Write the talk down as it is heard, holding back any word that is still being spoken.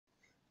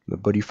my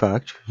buddy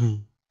Fox.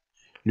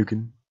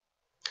 Looking.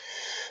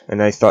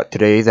 And I thought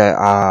today that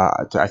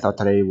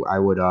I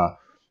would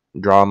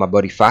draw my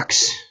buddy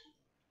Fox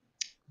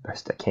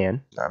best I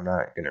can. I'm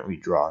not gonna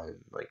redraw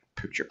him like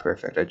picture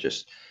perfect. I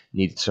just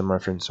needed some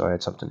reference, so I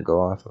had something to go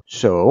off of.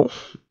 So,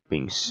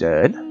 being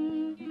said,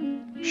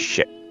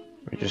 shit,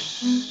 we're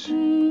just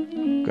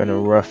gonna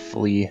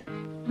roughly.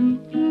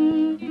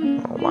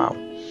 Oh wow,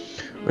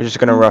 we're just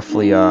gonna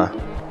roughly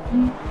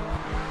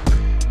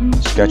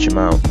sketch him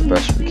out the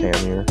best we can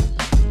here.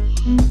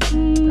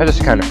 I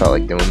just kind of felt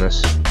like doing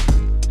this.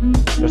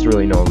 There's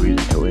really no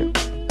reason to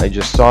it. I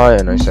just saw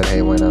it and I said,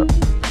 hey, why not?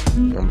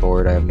 I'm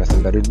bored, I have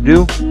nothing better to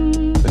do.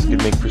 This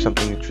could make for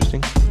something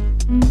interesting.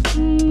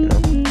 You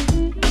know?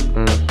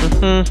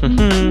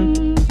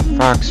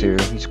 Fox here,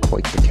 he's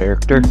quite the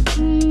character.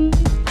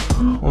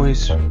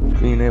 Always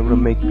being able to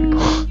make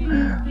people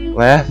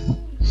laugh.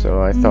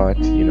 So I thought,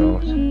 you know,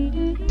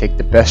 take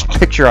the best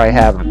picture I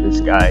have of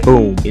this guy.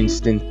 Boom.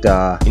 Instant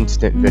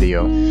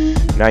video.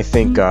 And I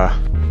think, oh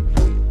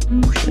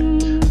shit.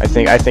 I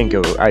think it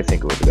was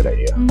a good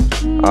idea.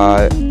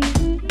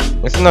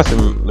 It's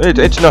nothing.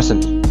 It's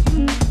nothing.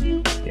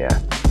 Yeah,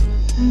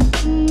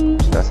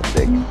 it's nothing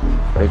big.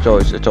 But it's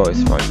always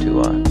fun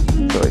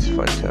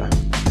to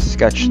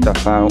sketch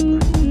stuff out.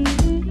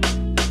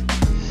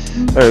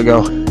 There we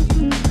go.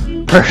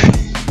 Perfect.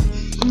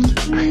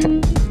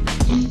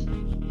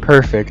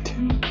 Perfect.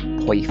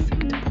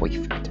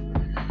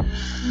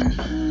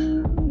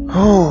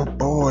 Oh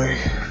boy.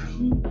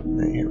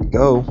 Here we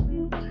go.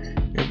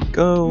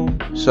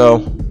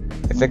 So,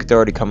 I think it's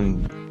already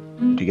coming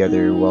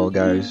together well,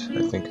 guys.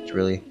 I think it's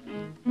really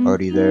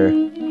already there.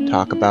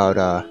 Talk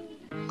about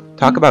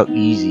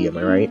easy, am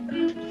I right?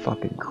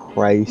 Fucking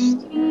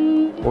Christ.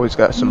 Always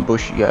got some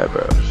bushy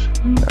eyebrows.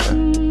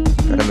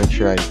 Gotta make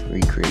sure I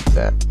recreate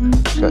that.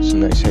 He's got some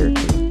nice hair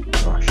too.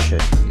 Oh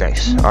shit.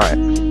 Nice. Alright.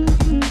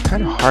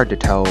 Kinda hard to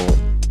tell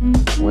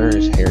where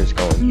his hair's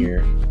going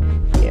here.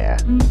 Yeah.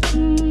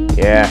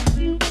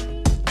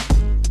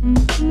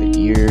 The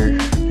ear.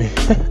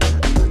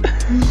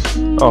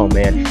 Oh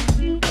man,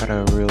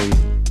 gotta really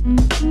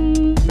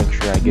make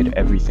sure I get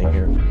everything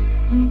here.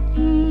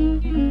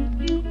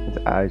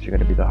 The eyes are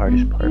gonna be the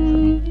hardest part for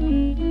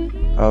me.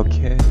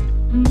 Okay.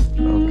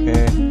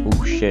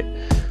 Oh shit.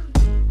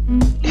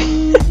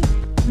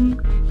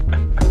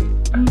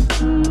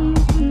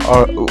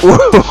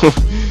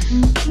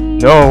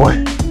 No.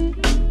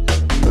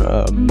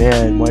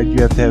 Man, why'd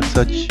you have to have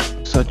such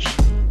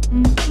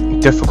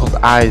difficult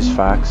eyes,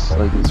 Fox?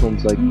 Like this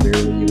one's like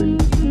barely even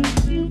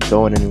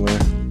going anywhere.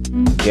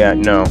 Yeah,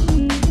 no.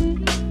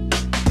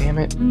 Damn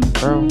it,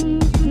 bro.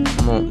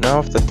 Now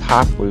if the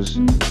top was,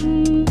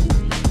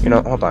 you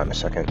know, hold on a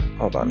second.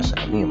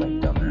 Me and my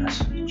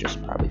dumbass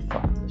just probably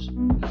fucked this.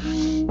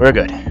 We're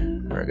good.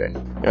 You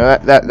know,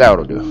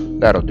 that'll do.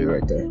 That'll do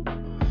right there.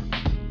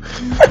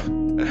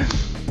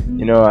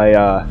 You know, I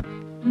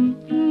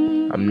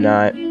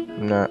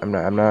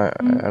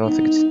don't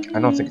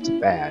think it's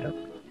bad.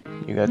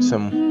 You got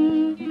some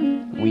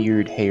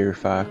weird hair,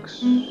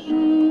 Fox.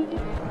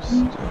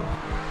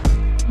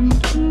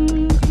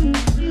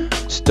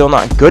 Still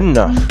not good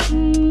enough.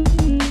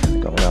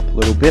 Going up a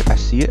little bit. I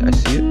see it.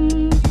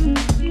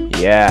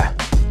 Yeah.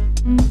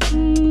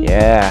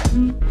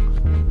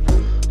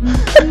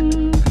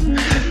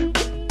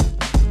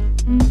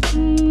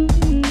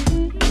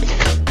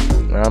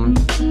 I'm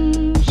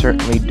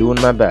certainly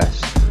doing my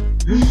best.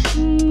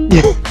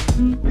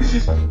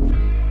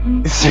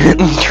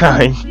 Certainly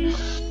trying.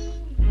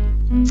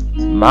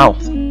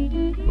 Mouth.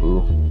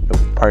 Ooh, the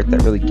part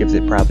that really gives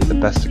it probably the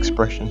best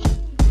expression.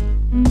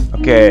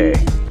 Okay.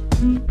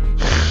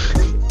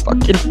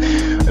 Fucking,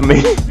 I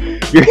made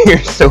your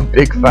ear so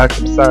big, Fox.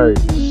 I'm sorry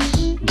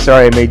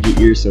I made your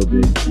ear so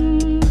big.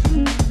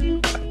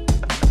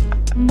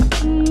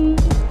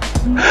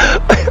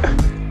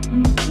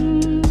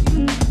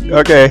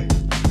 Okay.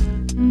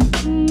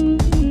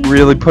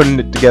 Really putting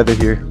it together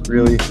here.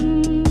 Really.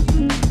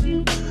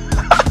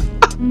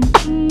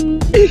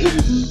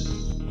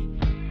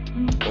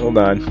 Hold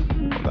on.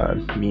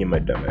 Me and my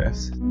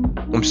dumbass.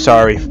 I'm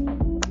sorry,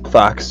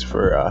 Fox,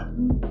 for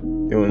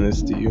doing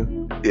this to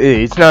you.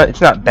 It's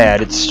not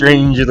bad. It's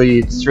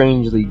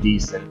strangely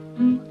decent.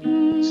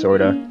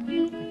 Sorta.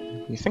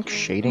 You think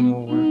shading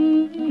will work?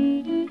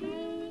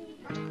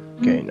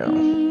 Okay, no.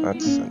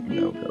 That's a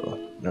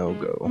no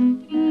go.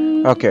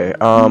 Okay,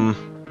 I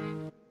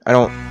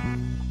don't.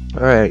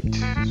 Alright,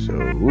 so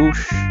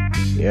whoosh.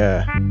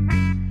 Yeah.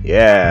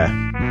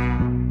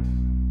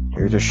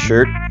 Here's a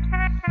shirt.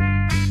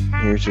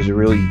 Here's just a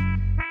really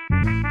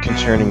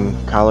concerning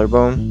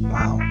collarbone.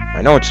 Wow.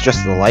 I know it's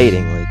just the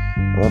lighting, like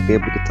I won't be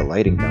able to get the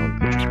lighting down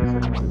picture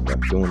perfect.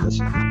 I'm doing this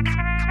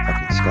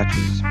fucking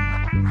sketches.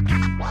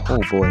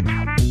 Oh boy.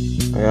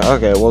 Yeah,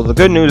 okay, well the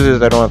good news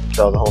is I don't have to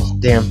draw the whole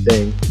damn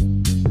thing.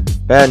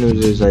 Bad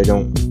news is I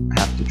don't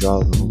have to draw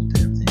the whole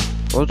damn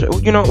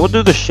thing. You know, we'll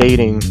do the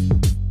shading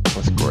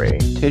with gray.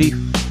 Titty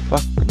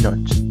fuck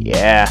nuts.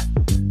 Yeah.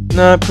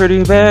 Not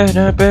pretty bad,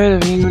 not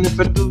bad, even if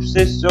I do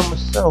say so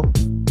myself.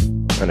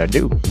 And I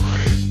do.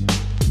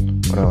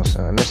 What else?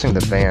 I'm missing the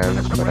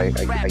vans, but I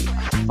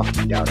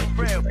fucking doubt it.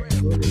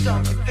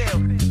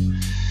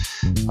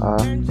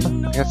 I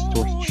guess it's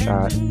worth a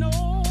shot.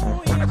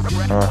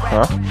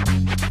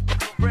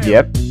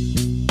 Yep.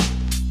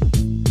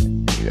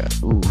 You got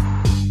ooh.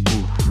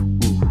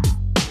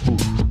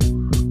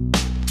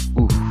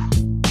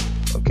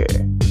 Okay.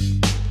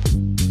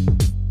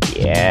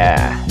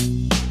 Yeah.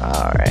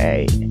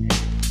 Alright.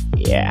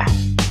 Yeah.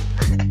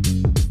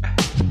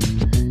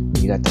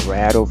 You got the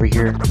rad over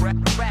here.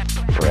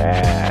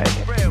 Rad.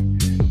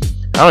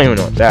 I don't even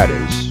know what that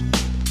is.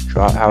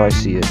 Draw how I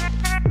see it.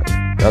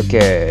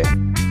 Okay.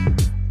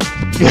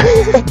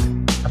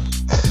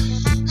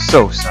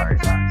 So sorry,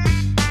 guys.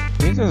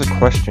 These are the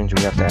questions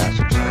we have to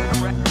ask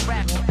ourselves.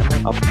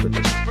 Am I up for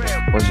this?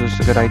 Was this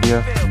a good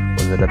idea?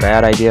 Was it a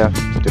bad idea?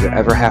 Did it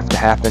ever have to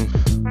happen?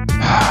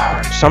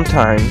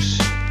 Sometimes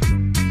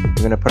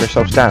we're gonna put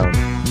ourselves down,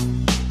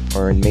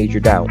 or in major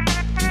doubt.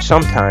 And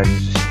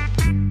sometimes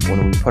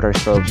when we put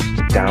ourselves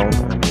down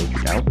or in major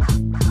doubt,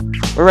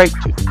 we're right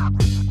to.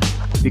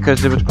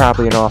 Because it was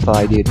probably an awful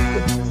idea to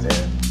begin with,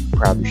 and you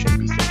probably shouldn't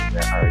be thinking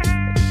that hard.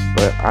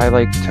 But I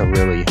like to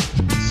really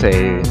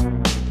say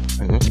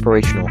an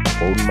inspirational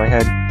quote in my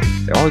head.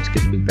 It always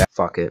gets me back.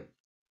 Fuck it.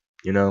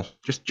 You know?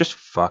 Just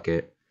fuck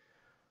it.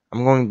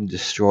 I'm going to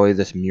destroy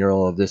this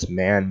mural of this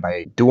man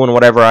by doing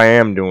whatever I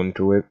am doing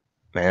to it.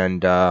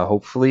 And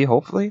hopefully,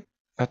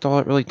 that's all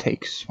it really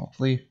takes.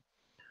 Hopefully,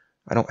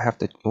 I don't have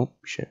to. Oh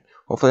shit.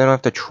 Hopefully, I don't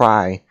have to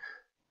try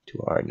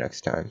too hard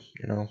next time.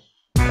 You know.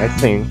 I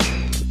think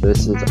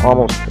this is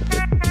almost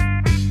perfect.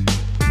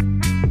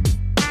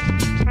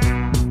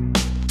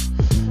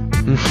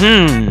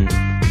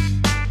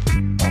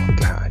 Oh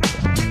god.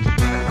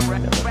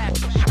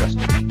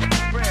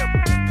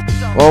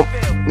 Well,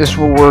 this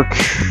will work,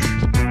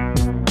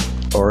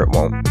 or it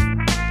won't.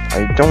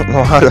 I don't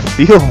know how to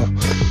feel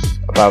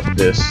about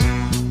this.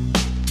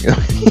 You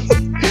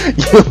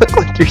look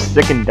like you're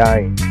sick and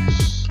dying.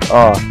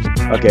 Oh,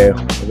 okay.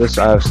 Well, this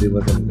obviously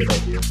wasn't a good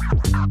idea.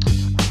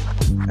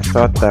 I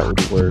thought that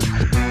would work.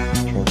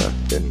 Turns out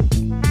it didn't.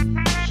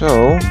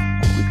 So, what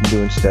we can do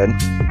instead.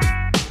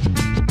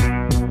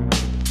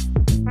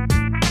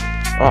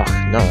 Oh,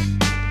 no.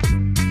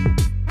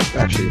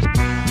 Actually,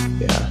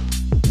 yeah.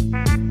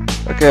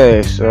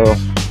 Okay, so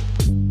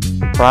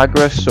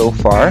progress so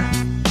far.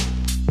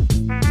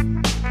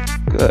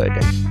 Good.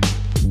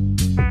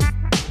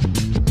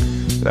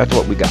 So that's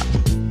what we got.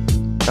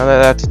 Now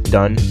that that's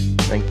done,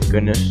 thank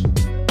goodness.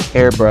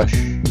 Airbrush.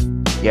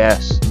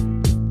 Yes.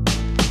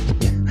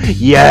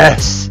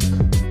 Yes!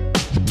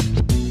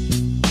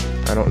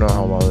 I don't know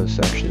how well this is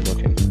actually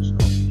looking, so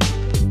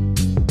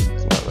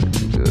it's not looking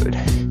too good.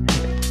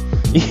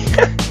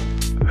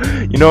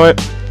 You know what?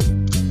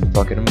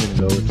 Fuck it, I'm gonna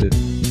go with it.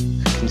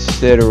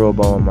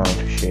 Considerable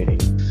amount of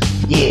shading.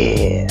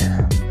 Yeah!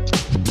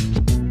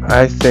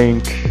 I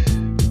think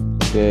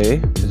today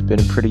has been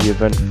a pretty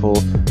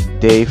eventful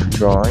day for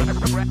drawing.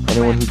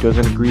 Anyone who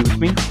doesn't agree with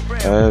me,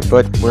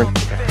 but we're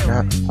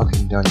not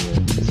fucking done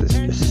yet. This is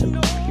just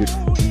simply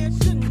beautiful.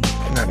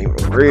 I'm not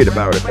even worried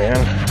about it, man.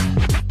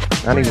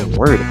 Not even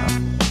worried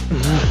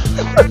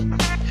about it.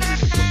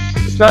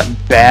 It's not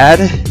bad,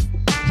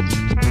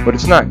 but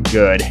it's not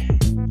good.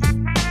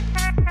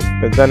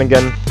 But then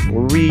again,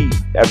 were we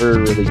ever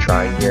really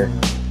trying here?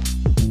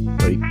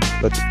 Like,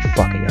 let's be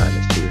fucking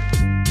honest here.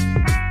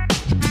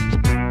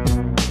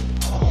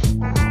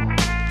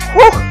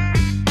 Whew.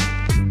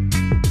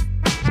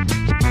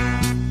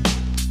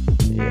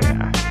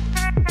 Yeah.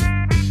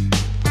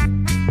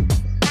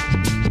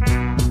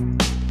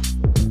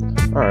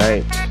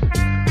 Alright.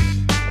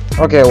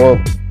 Okay,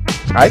 well,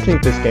 I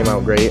think this came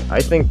out great. I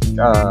think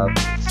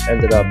this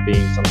ended up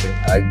being something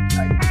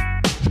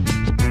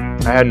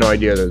I had no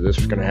idea that this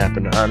was gonna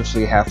happen.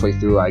 Honestly, halfway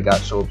through, I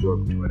got so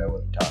absorbed into it I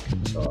wasn't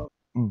talking. So,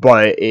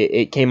 but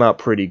it came out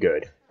pretty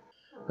good.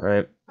 All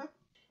right,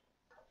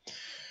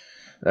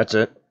 that's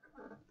it.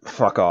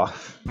 Fuck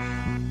off.